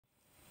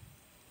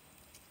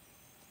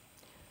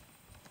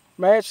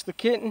Match the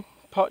Kitten,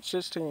 part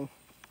 16.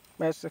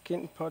 Match the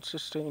Kitten, part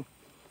 16.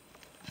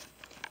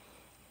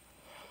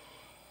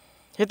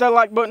 Hit that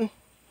like button.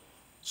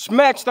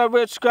 Smash that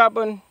red subscribe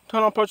button.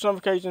 Turn on post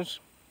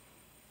notifications.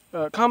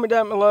 Comment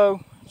down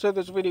below. Share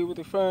this video with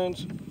your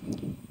friends.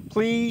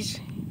 Please,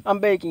 I'm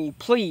begging you,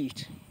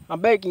 please. I'm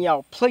begging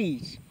y'all,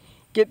 please.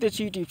 Get this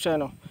YouTube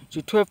channel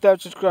to 12,000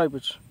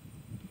 subscribers.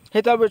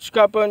 Hit that red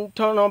subscribe button.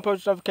 Turn on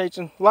post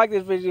notifications. Like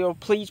this video.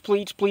 Please,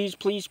 please, please,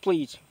 please,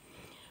 please.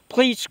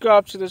 Please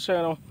subscribe to the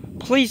channel.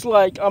 Please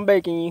like, I'm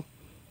begging you.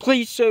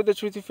 Please share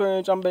this with your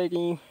friends, I'm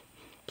begging you.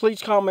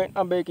 Please comment,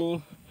 I'm begging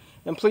you.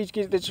 And please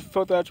get this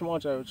 4,000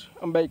 watch hours,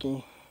 I'm begging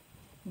you.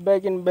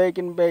 Begging,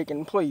 begging,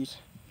 begging, please.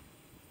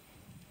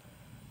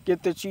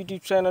 Get this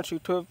YouTube channel to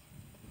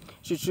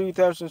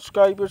 3,000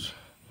 subscribers.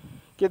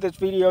 Get this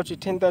video to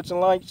 10,000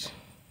 likes.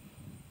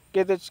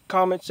 Get this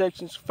comment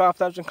section to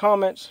 5,000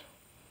 comments.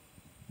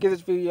 Get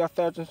this video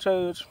 1,000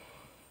 shares.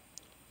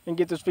 And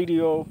get this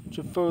video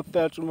to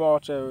 4,000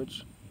 watch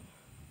hours.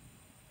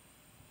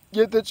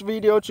 Get this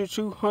video to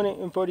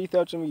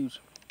 240,000 views.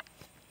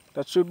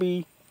 That should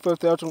be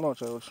 4,000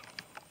 watch hours.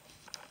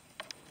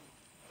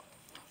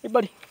 Hey,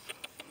 buddy.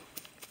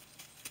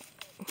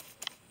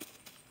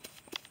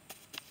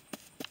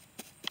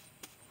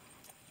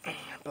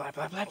 Blah,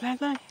 blah, blah, blah,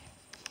 blah.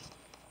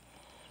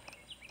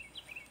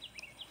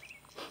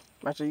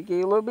 Make sure you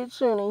get a little bit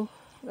sunny.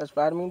 That's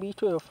vitamin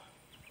B12.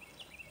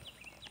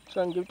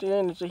 Sun gives you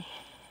energy.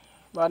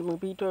 Vitamin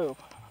B12.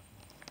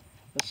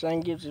 The sun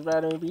gives you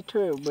vitamin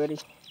B12, buddy.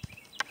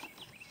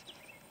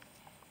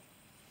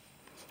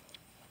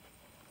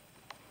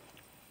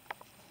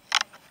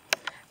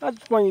 I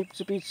just want you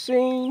to be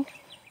seen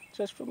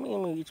just for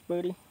memories,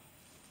 buddy.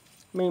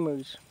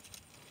 Memories.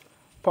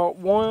 Part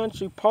 1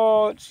 to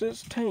part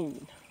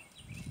 16.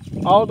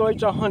 All the way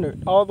to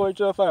 100. All the way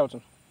to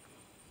 1,000.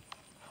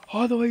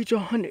 All the way to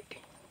 100.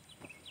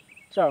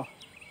 So,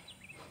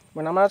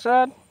 when I'm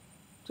outside,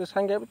 just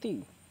hang out with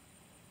you.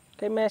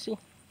 Okay, Massey?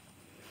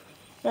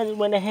 I just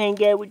want to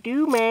hang out with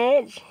you,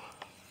 man.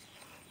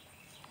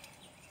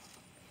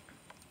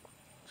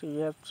 So you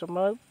have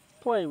somebody to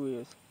play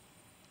with.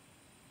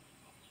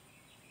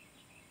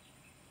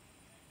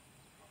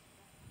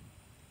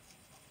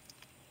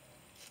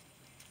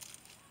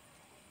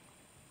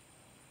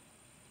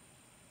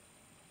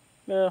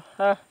 No,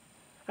 I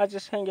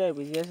just hang out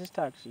with you. I just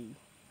talk to you.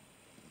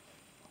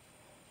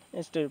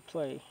 Instead of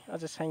play, I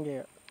just hang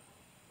out.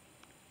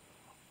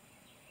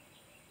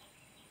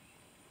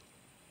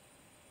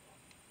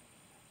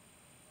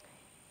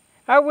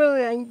 I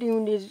really ain't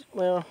doing this,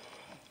 well,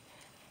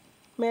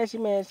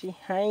 Massey,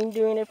 I ain't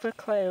doing it for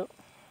clout.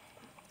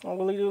 I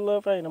really do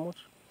love animals.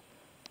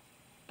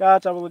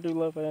 Guys, I really do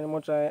love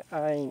animals. I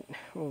ain't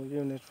really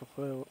doing this for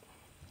clout.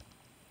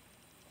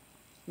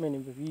 Many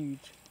reviews.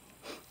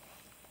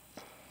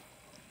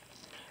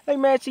 Hey,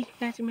 Massey,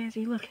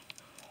 look.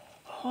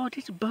 Oh,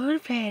 there's a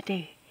bird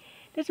feather.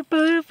 There's a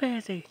bird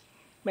feather.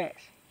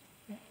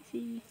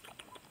 Massey.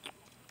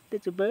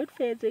 There's a bird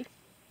feather.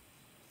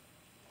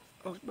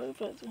 Oh, it's a bird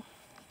feather.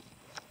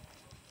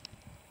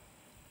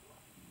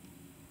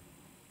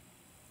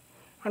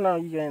 I know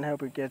you can't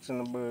help it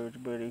catching the birds,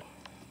 buddy.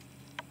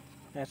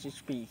 That's a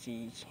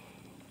species.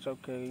 It's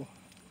okay.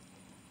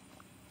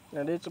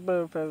 Now, there's a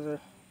bird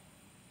feather.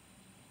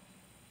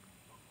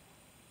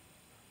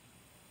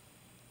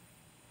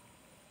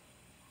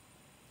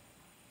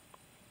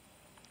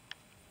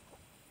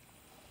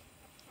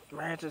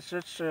 Man, it's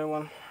just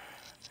chilling.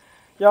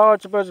 Y'all,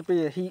 it's supposed to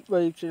be a heat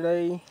wave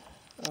today.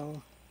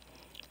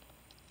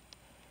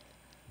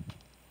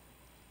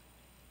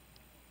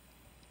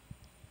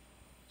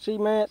 See,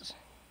 Mats?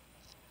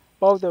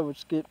 Both of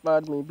us get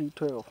vitamin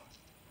B12.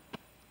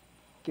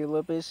 Get a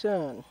little bit of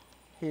sun.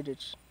 Hit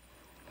it.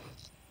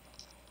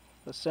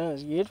 The sun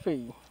is good for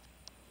you.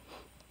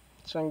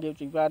 The sun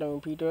gives you vitamin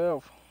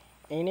B12.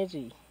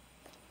 Energy.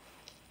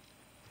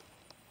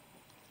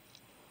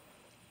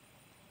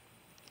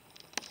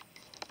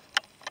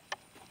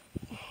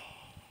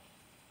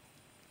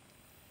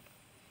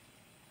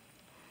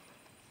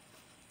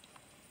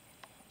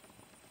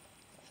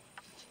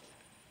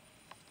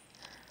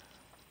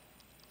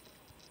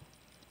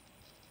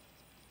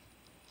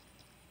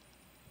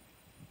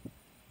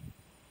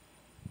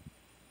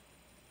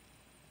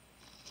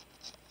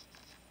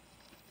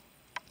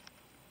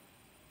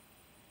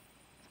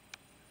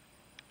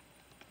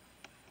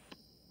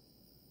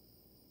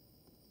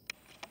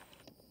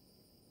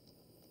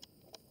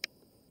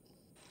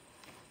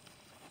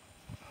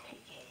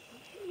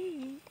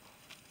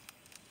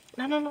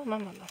 No.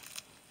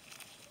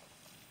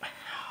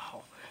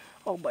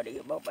 Oh, buddy.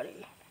 It's okay. I got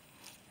you.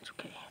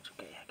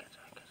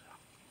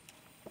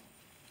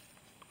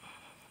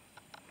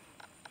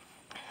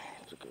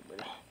 It's okay,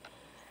 buddy.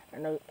 I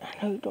know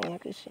you don't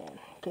like the sun,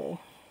 okay?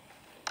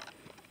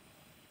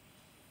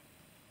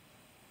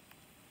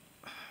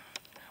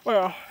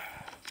 Well,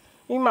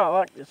 you might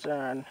like the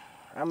sun.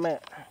 I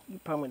meant, you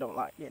probably don't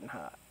like getting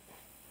hot.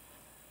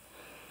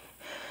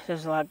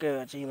 Just like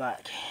us, you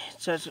like.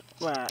 Just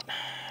right.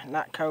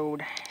 Not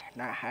cold,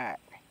 not hot.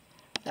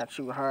 Not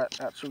too hot,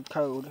 not too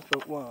cold,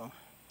 but warm.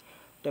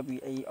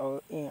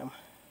 W-A-R-M.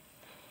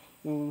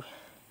 You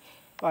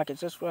like it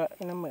just right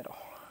in the middle.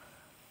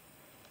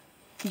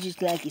 You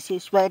just like it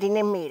just right in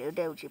the middle,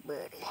 don't you,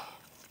 buddy?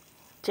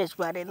 Just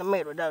right in the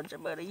middle, don't you,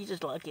 buddy? You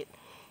just like it.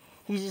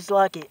 You just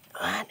like it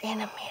right in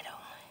the middle.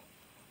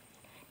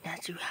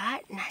 Not too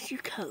hot, not too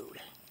cold.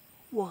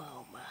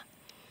 Warm.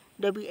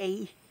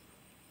 W-A-R-M.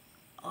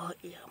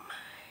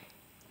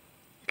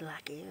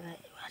 Like it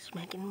right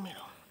smack in the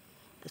middle.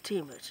 The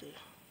temperature.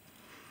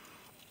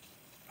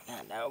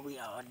 I know we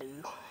all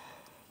do.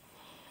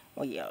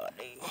 We all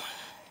do.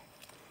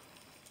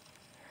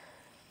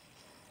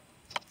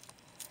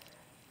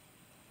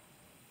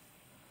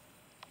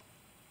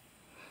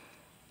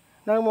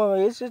 No more,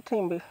 it's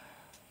September.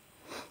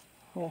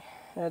 Yeah,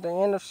 at the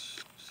end of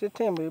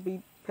September, it'll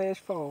be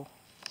past fall.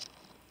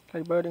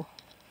 Hey, buddy,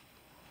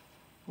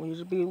 we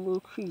used to be a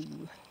little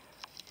cool.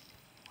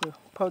 Well,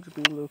 supposed to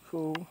be a little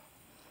cool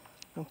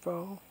in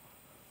fall.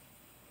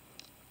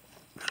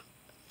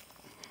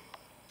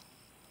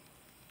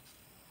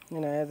 You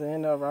know, at the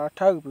end of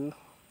October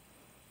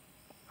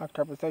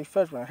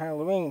 31st, when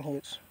Halloween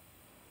hits,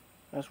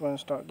 that's when it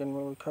starts getting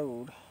really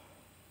cold.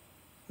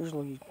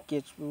 Usually it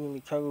gets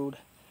really cold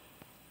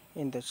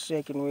in the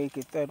second week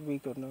or third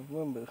week of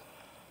November.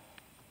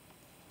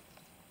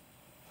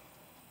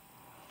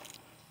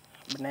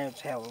 But now it's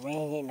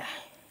Halloween.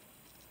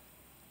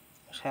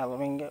 It's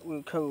Halloween got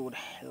real cold.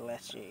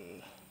 Let's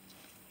see.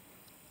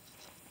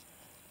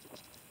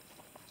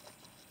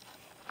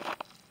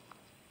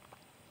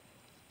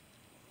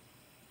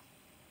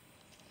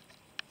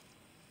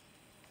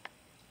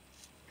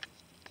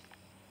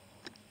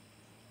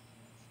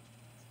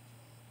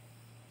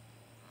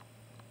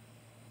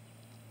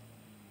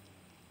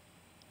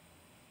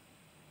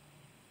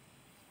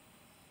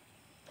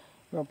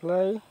 Gonna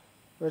play?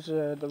 What's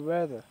the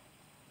weather?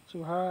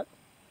 Too hot?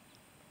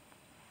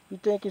 You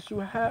think it's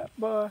too hot,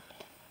 boy?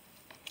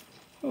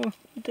 You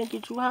think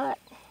it's too hot?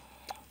 You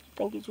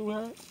think it's too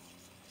hot?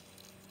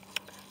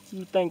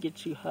 You think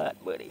it's too hot,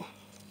 buddy?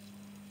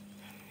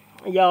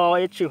 Y'all,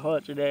 it's too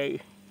hot today.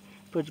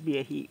 Supposed to be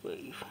a heat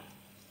wave.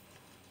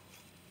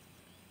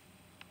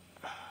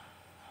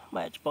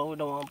 Match boy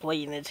don't want to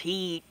play in this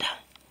heat.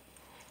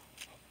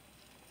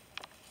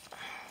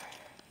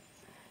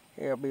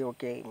 It'll be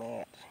okay,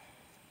 man.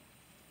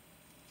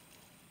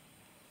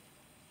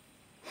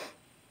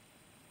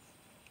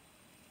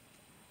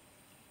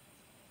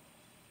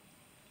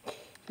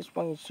 This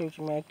one is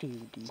searching my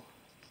activity.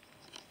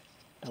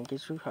 Don't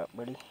get too hot,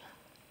 buddy.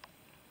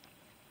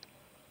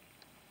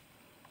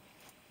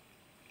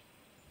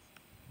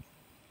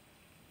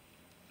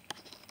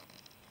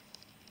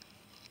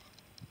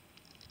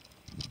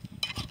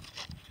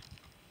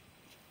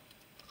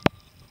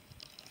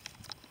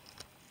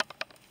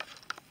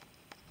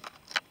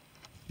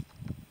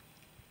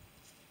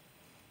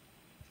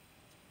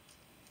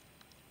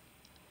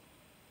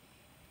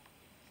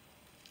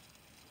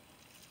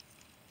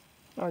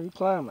 Oh, you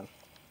climbing?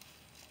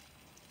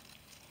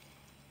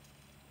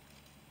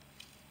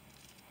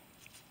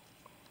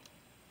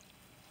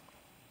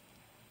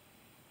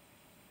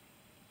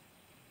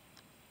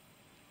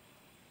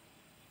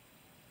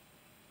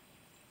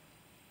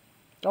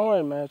 Don't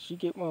worry, Matt. You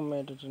get one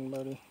medicine,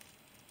 buddy.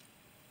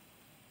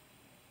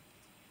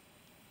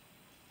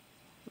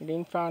 We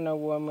didn't find no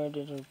one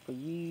medicine for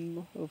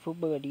you or for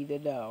Buddy the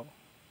dog.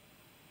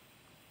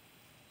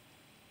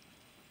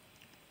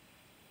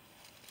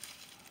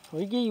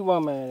 We give you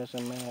one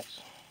medicine, Matt.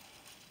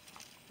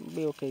 You'll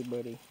be okay,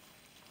 buddy.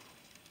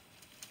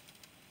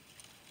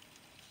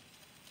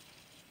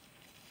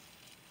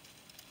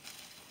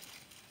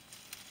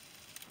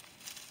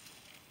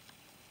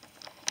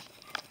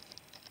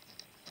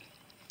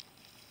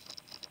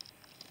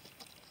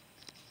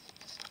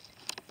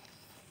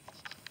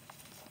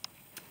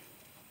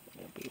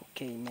 You'll be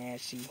okay,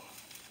 Massey.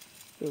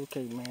 Be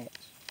okay, Matt.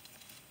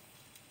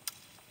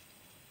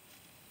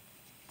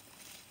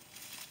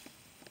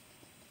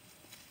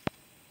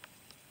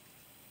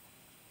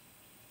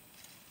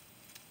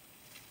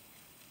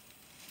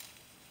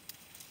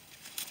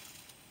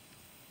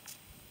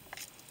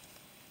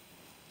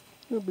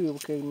 You'll be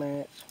okay,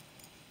 Matt.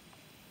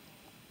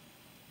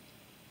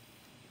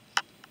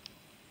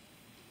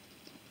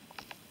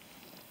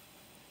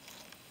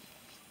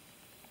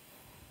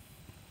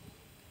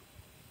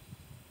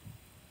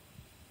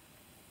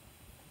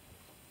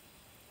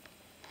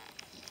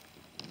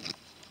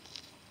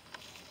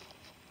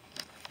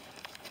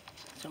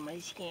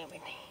 Somebody's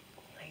scamming.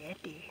 Right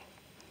there.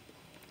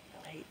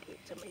 Right there.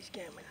 Somebody's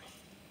scamming.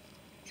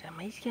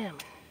 Somebody's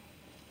scamming.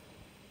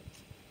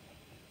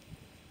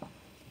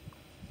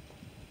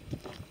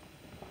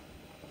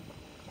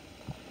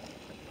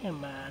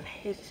 Come on.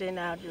 It's in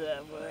our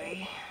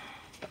driveway.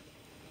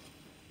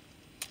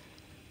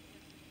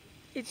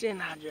 It's in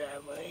our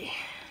driveway.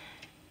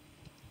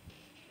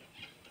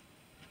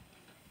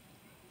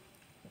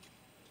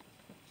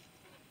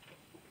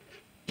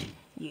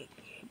 Yeah,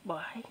 good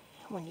boy.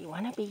 When you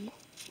wanna be.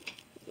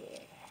 Yeah,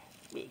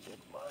 be a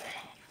good boy.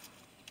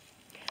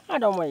 I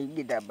don't want you to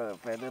get that bird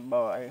feather,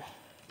 boy.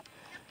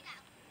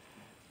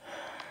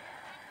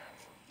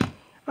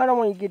 I don't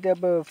want you to get that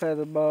bird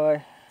feather,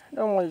 boy. I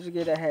don't want you to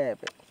get a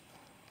habit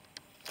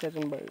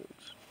catching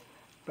birds.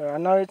 But I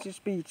know it's a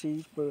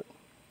species, but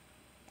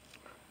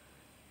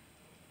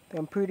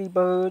them pretty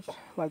birds,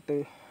 like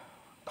the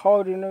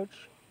cardinals,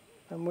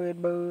 them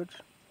red birds,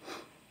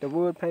 the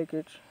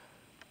woodpeckers.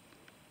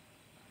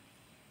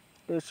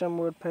 There's some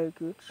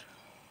woodpeckers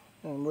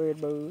and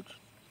red birds.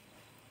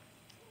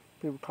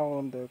 People call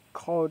them the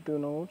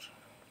cardinals.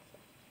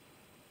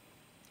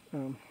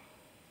 You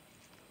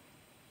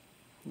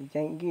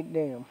can't get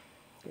them,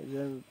 because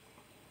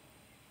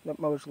they're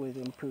mostly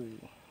them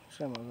pretty,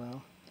 some of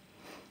them.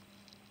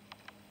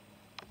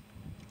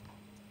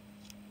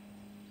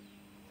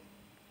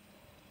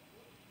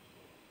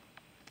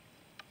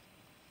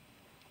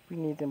 We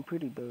need them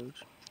pretty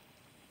birds.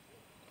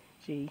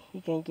 See,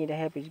 you can't get the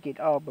happy to get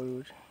all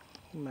birds.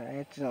 You might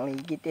accidentally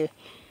get the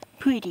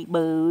pretty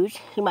birds.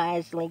 You might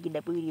accidentally get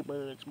the pretty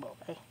birds,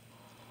 boy.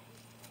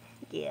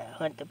 Yeah,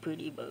 hunt the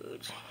pretty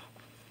birds.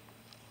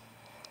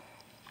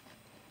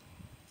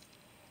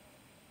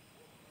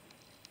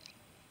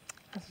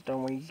 I just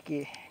don't want you to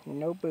get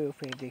no bird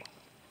feather.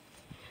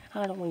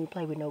 I don't want you to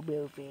play with no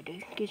bird feather,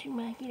 because you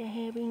might get a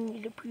happy and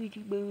get the pretty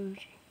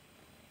birds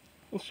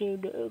instead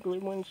of the ugly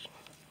ones.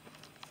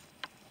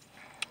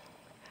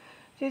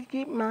 Just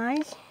get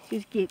mice.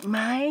 Just get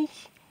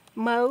mice,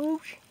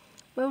 moles,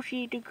 most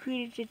of the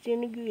critters that's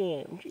in the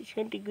ground. Just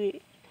hunt the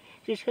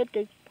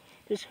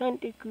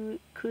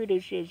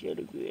critters that's in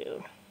the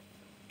ground.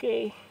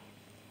 Okay?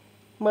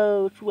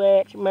 Moles,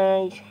 rats,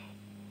 mice.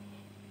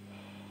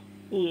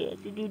 Yeah,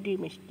 to do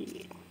them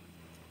instead.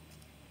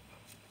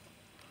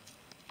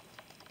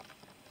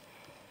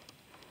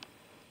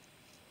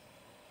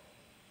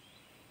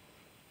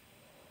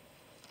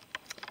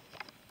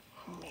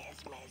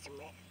 Mess.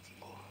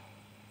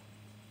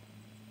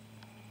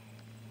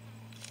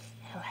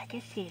 Like I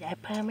said, I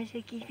promise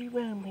I'll give you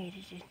worm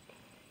medicine.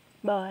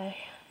 Boy,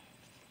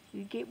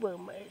 you get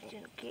worm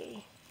medicine,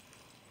 okay?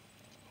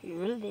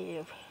 You'll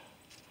live.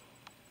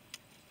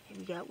 If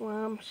you got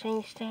worms,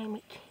 same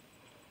stomach,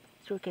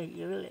 it's okay,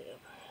 you'll live.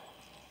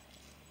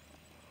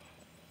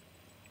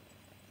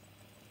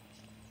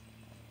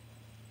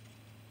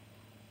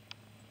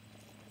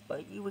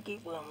 But you will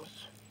get worm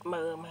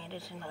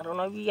medicine. I don't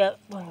know if you got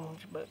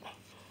worms, but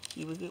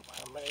you will get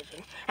worm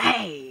medicine.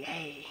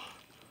 Hey!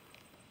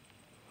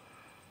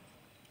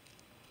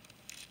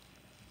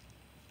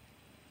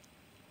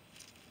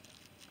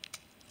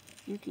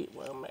 You get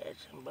worm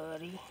medicine,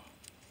 buddy.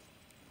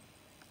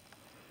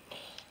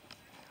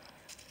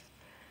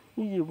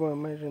 You get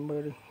worm medicine,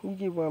 buddy. You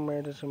get worm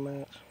medicine,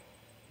 man.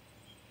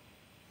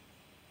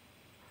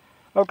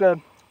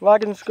 Okay,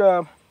 like and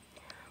subscribe.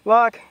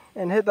 Like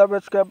and hit that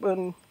red subscribe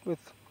button with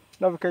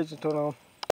notifications turned on.